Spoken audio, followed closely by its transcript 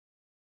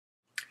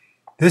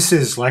This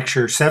is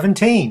Lecture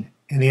 17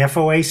 in the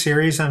FOA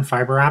series on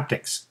fiber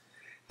optics.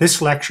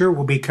 This lecture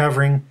will be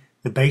covering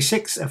the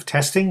basics of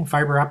testing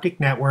fiber optic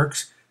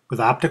networks with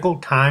optical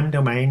time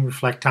domain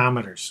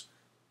reflectometers,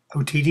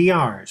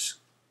 OTDRs.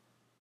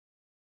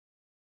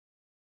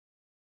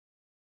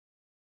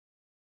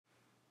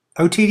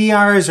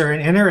 OTDRs are an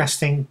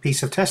interesting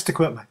piece of test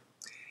equipment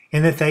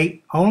in that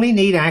they only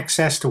need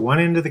access to one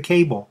end of the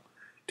cable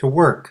to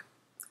work.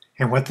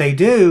 And what they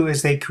do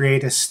is they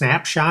create a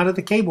snapshot of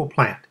the cable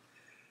plant.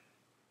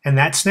 And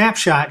that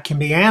snapshot can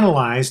be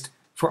analyzed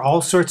for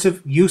all sorts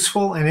of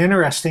useful and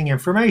interesting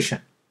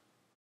information.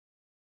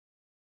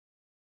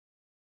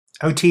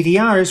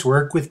 OTDRs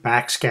work with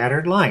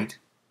backscattered light.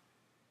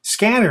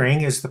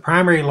 Scattering is the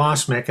primary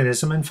loss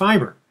mechanism in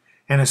fiber,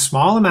 and a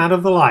small amount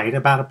of the light,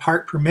 about a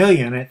part per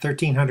million at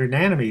 1300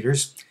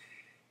 nanometers,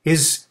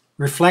 is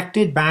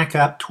reflected back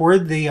up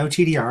toward the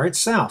OTDR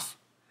itself.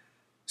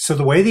 So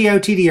the way the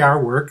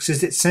OTDR works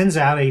is it sends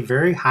out a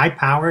very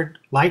high-powered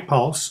light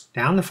pulse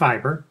down the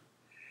fiber,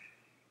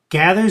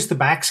 gathers the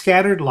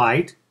backscattered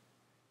light,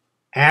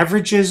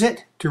 averages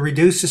it to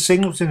reduce the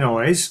signal to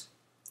noise,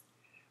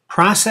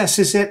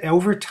 processes it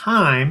over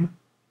time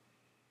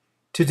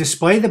to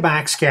display the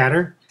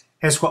backscatter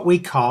as what we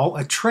call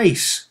a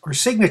trace or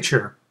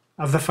signature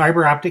of the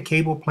fiber optic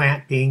cable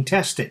plant being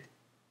tested.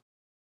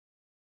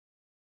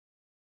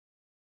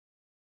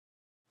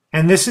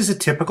 And this is a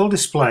typical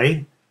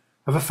display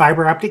of a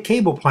fiber optic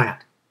cable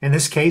plant, in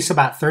this case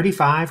about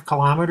 35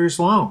 kilometers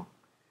long.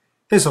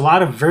 There's a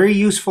lot of very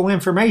useful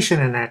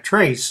information in that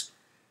trace,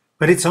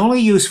 but it's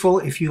only useful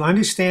if you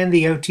understand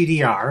the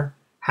OTDR,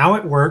 how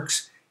it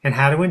works, and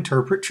how to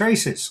interpret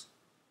traces.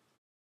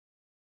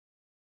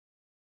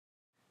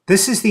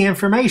 This is the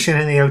information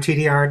in the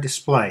OTDR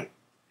display.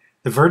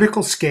 The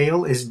vertical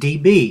scale is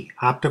dB,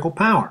 optical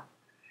power.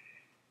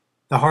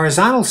 The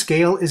horizontal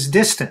scale is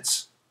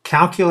distance,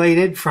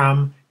 calculated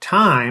from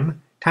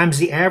time times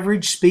the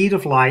average speed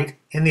of light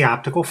in the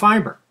optical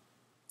fiber.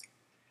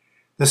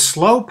 The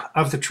slope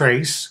of the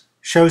trace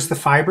shows the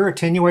fiber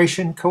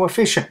attenuation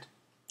coefficient.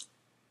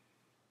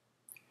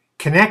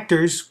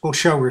 Connectors will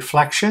show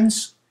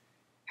reflections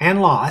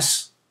and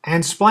loss,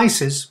 and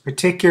splices,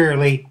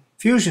 particularly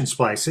fusion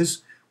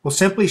splices, will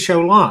simply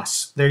show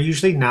loss. They're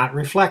usually not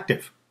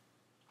reflective.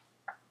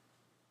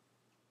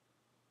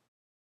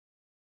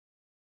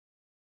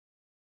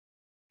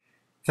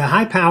 The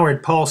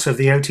high-powered pulse of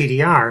the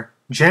OTDR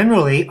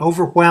generally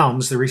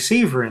overwhelms the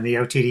receiver in the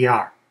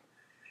OTDR.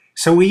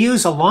 So we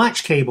use a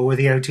launch cable with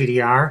the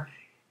OTDR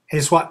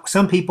as what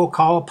some people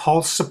call a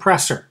pulse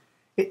suppressor.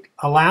 It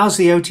allows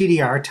the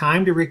OTDR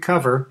time to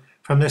recover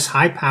from this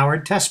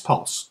high-powered test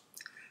pulse.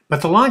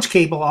 But the launch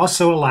cable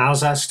also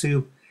allows us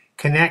to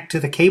connect to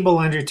the cable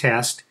under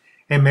test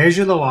and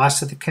measure the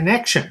loss of the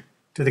connection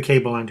to the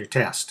cable under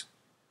test.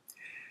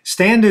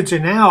 Standards are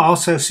now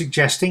also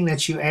suggesting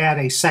that you add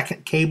a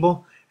second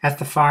cable at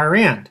the far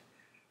end,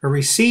 a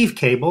receive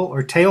cable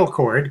or tail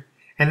cord,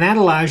 and that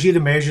allows you to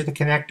measure the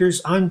connectors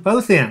on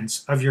both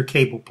ends of your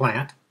cable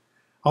plant,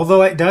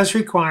 although it does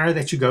require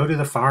that you go to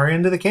the far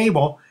end of the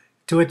cable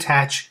to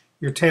attach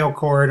your tail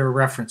cord or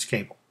reference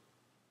cable.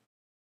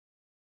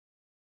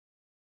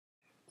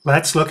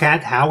 Let's look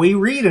at how we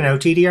read an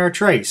OTDR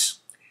trace.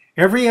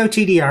 Every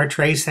OTDR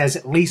trace has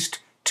at least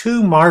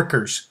two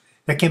markers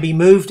that can be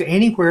moved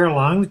anywhere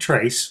along the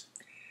trace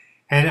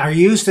and are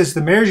used as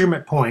the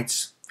measurement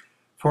points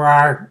for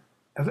our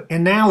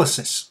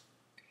analysis.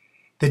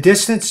 The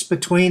distance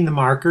between the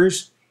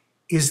markers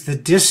is the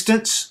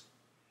distance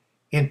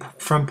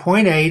from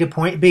point A to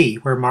point B,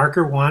 where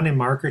marker 1 and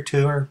marker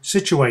 2 are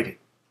situated.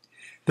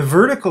 The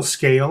vertical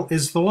scale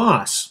is the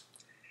loss.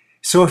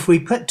 So if we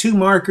put two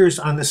markers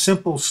on the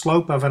simple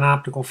slope of an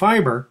optical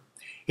fiber,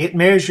 it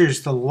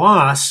measures the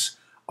loss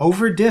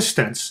over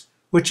distance,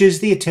 which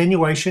is the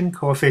attenuation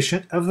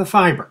coefficient of the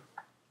fiber.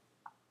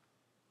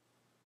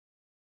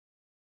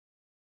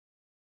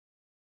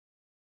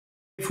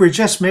 If we're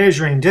just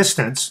measuring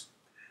distance,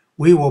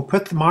 we will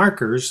put the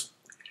markers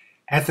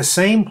at the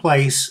same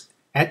place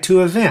at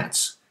two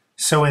events.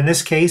 So in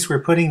this case, we're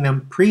putting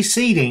them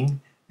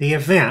preceding the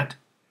event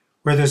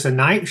where there's a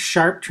nice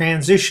sharp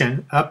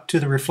transition up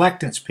to the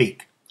reflectance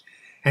peak.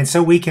 And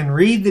so we can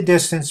read the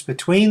distance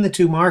between the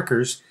two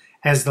markers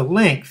as the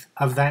length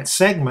of that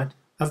segment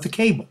of the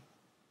cable.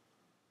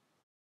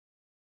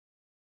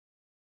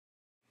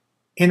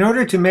 In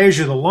order to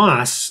measure the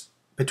loss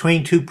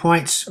between 2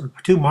 points or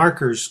two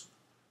markers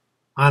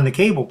on the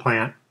cable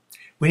plant,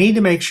 we need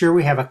to make sure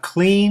we have a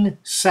clean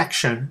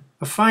section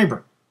of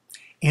fiber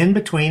in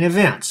between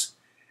events.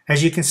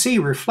 As you can see,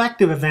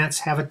 reflective events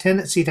have a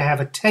tendency to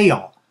have a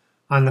tail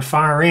on the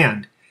far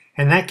end,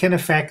 and that can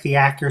affect the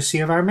accuracy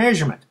of our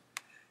measurement.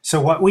 So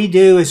what we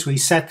do is we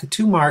set the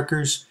two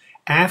markers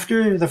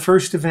after the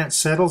first event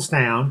settles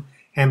down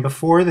and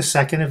before the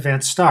second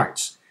event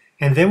starts,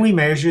 and then we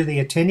measure the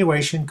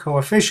attenuation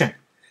coefficient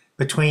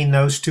between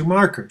those two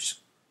markers.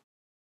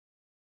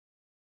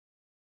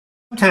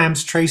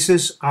 Sometimes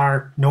traces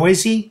are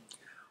noisy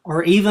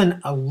or even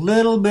a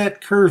little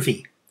bit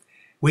curvy.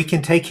 We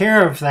can take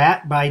care of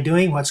that by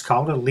doing what's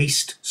called a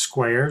least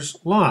squares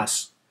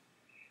loss.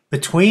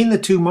 Between the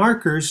two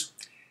markers,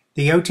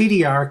 the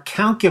OTDR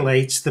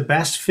calculates the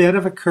best fit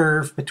of a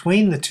curve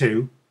between the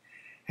two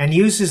and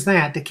uses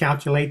that to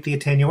calculate the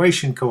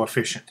attenuation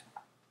coefficient.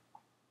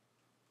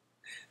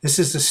 This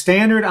is the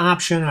standard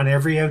option on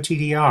every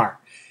OTDR.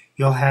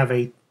 You'll have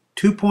a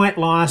 2-point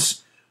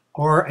loss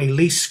or a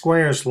least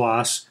squares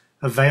loss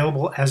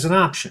available as an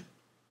option.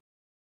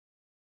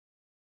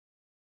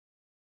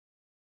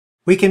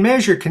 We can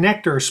measure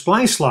connector or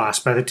splice loss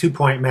by the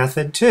 2-point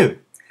method too.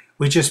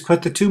 We just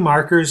put the two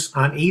markers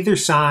on either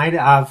side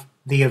of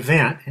the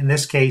event. In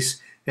this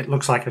case, it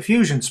looks like a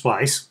fusion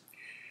splice.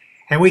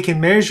 And we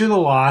can measure the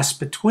loss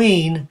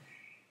between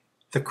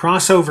the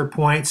crossover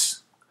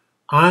points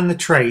on the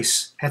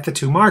trace at the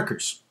two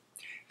markers.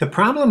 The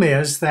problem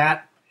is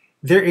that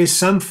there is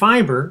some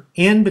fiber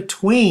in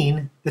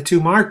between the two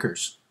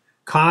markers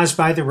caused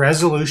by the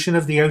resolution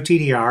of the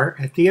OTDR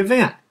at the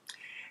event.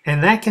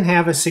 And that can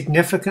have a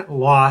significant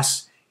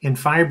loss in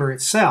fiber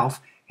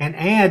itself and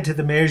add to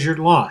the measured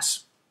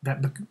loss.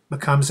 That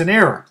becomes an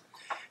error.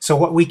 So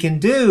what we can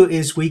do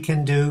is we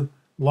can do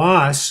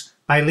loss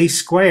by least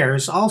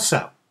squares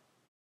also.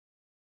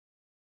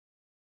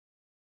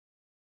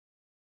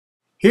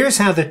 Here's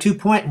how the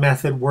 2-point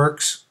method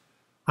works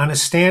on a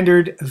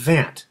standard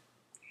event.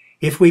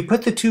 If we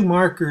put the two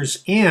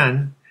markers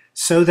in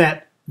so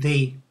that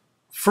the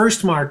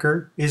first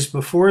marker is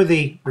before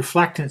the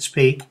reflectance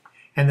peak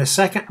and the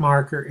second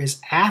marker is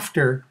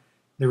after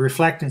the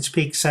reflectance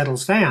peak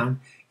settles down,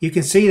 you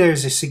can see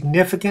there's a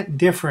significant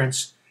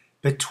difference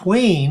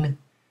between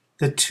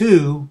the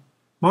two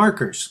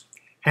markers.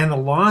 And the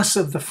loss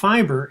of the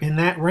fiber in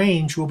that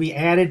range will be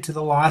added to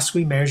the loss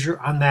we measure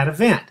on that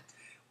event,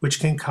 which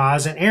can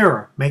cause an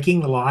error, making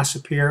the loss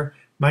appear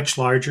much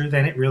larger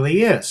than it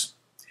really is.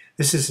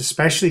 This is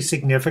especially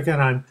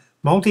significant on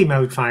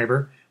multimode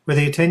fiber, where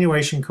the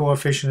attenuation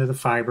coefficient of the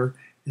fiber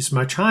is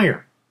much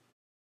higher.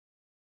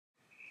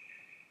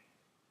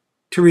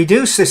 To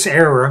reduce this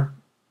error,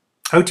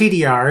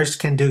 OTDRs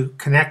can do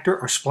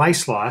connector or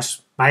splice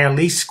loss by a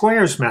least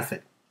squares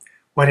method.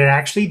 What it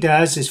actually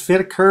does is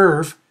fit a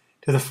curve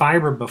to the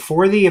fiber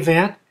before the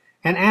event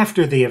and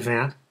after the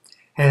event,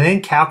 and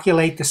then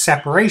calculate the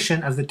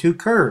separation of the two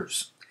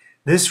curves.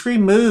 This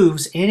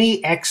removes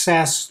any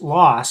excess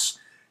loss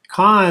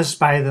caused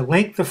by the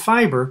length of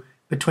fiber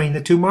between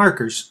the two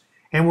markers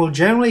and will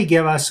generally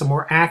give us a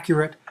more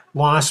accurate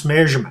loss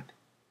measurement.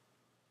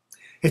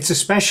 It's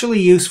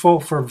especially useful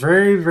for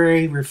very,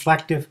 very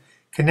reflective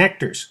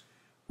connectors,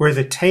 where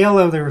the tail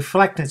of the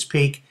reflectance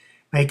peak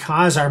may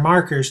cause our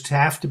markers to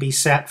have to be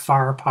set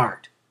far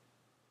apart.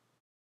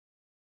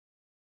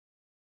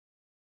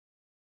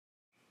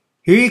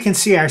 Here you can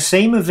see our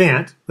same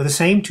event with the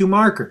same two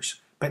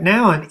markers, but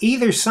now on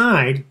either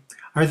side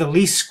are the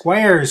least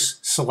squares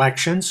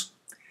selections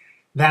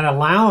that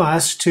allow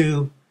us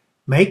to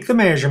make the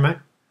measurement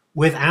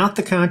without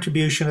the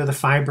contribution of the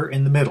fiber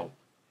in the middle.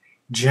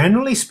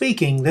 Generally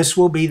speaking, this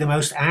will be the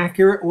most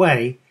accurate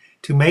way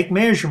to make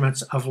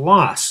measurements of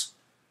loss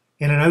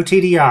in an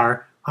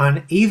OTDR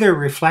on either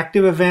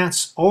reflective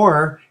events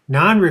or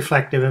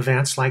non-reflective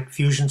events like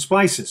fusion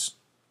splices.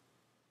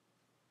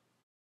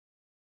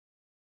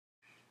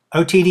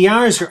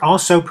 OTDRs are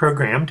also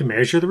programmed to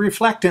measure the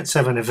reflectance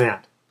of an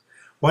event.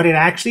 What it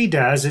actually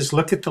does is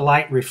look at the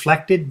light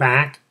reflected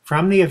back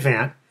from the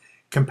event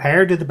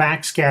compared to the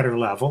backscatter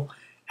level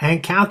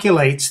and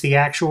calculates the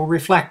actual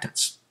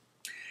reflectance.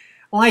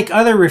 Like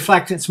other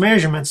reflectance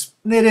measurements,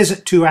 it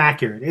isn't too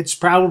accurate. It's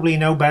probably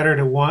no better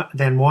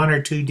than 1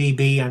 or 2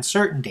 dB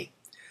uncertainty.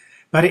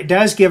 But it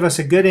does give us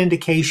a good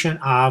indication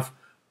of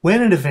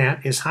when an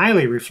event is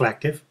highly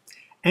reflective,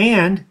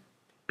 and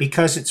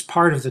because it's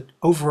part of the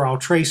overall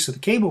trace of the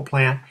cable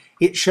plant,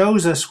 it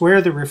shows us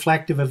where the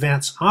reflective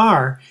events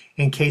are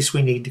in case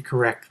we need to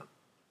correct them.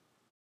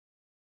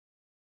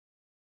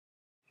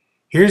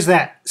 Here's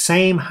that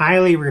same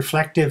highly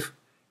reflective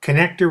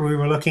connector we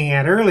were looking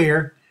at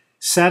earlier,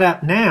 set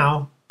up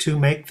now to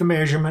make the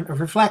measurement of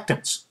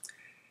reflectance.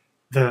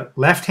 The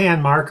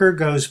left-hand marker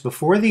goes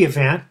before the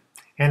event,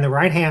 and the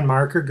right-hand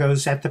marker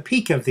goes at the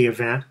peak of the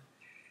event,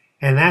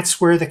 and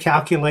that's where the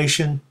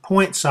calculation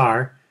points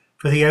are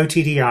for the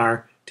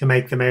OTDR to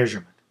make the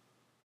measurement.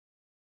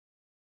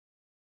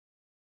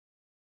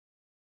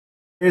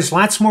 There's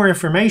lots more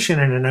information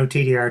in an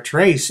OTDR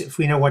trace if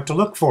we know what to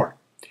look for.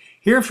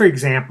 Here, for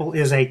example,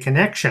 is a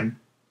connection.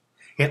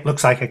 It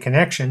looks like a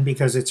connection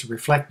because it's a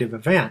reflective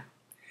event,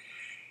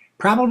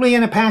 probably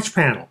in a patch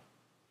panel.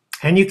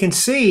 And you can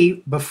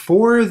see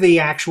before the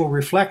actual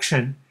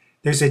reflection,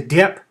 there's a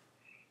dip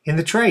in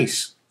the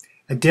trace.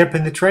 A dip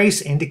in the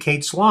trace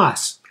indicates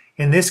loss.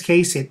 In this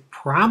case, it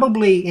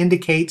probably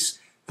indicates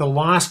the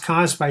loss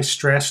caused by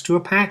stress to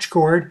a patch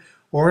cord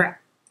or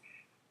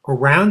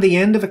around the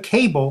end of a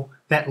cable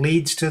that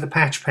leads to the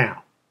patch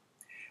panel.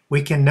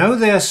 We can know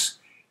this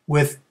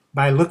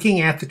by looking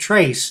at the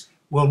trace.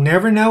 We'll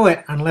never know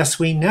it unless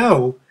we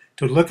know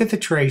to look at the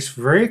trace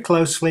very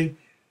closely,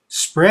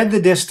 spread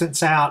the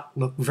distance out,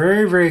 look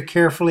very, very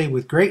carefully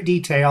with great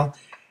detail,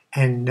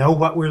 and know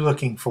what we're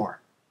looking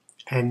for.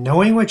 And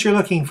knowing what you're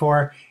looking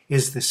for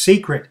is the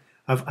secret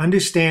of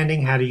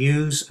understanding how to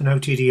use an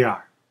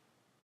OTDR.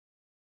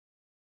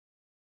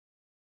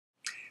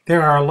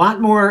 There are a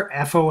lot more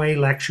FOA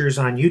lectures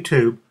on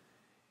YouTube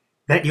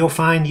that you'll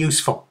find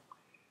useful.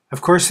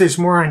 Of course, there's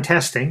more on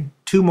testing,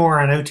 2 more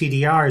on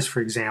OTDRs,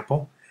 for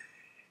example,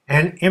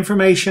 and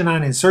information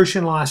on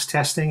insertion loss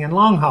testing and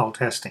long-haul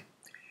testing.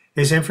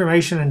 There's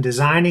information on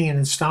designing and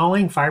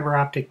installing fiber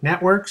optic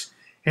networks,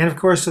 and of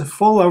course, a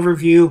full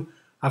overview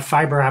of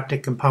fiber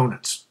optic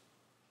components.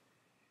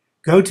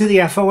 Go to the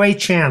FOA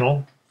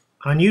channel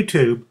on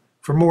YouTube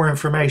for more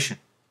information.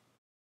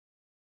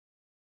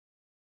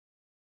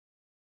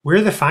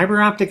 We're the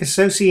Fiber Optic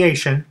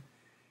Association,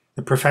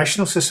 the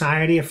Professional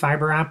Society of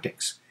Fiber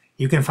Optics.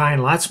 You can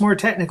find lots more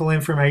technical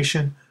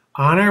information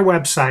on our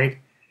website,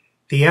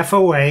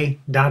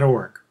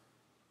 thefoa.org.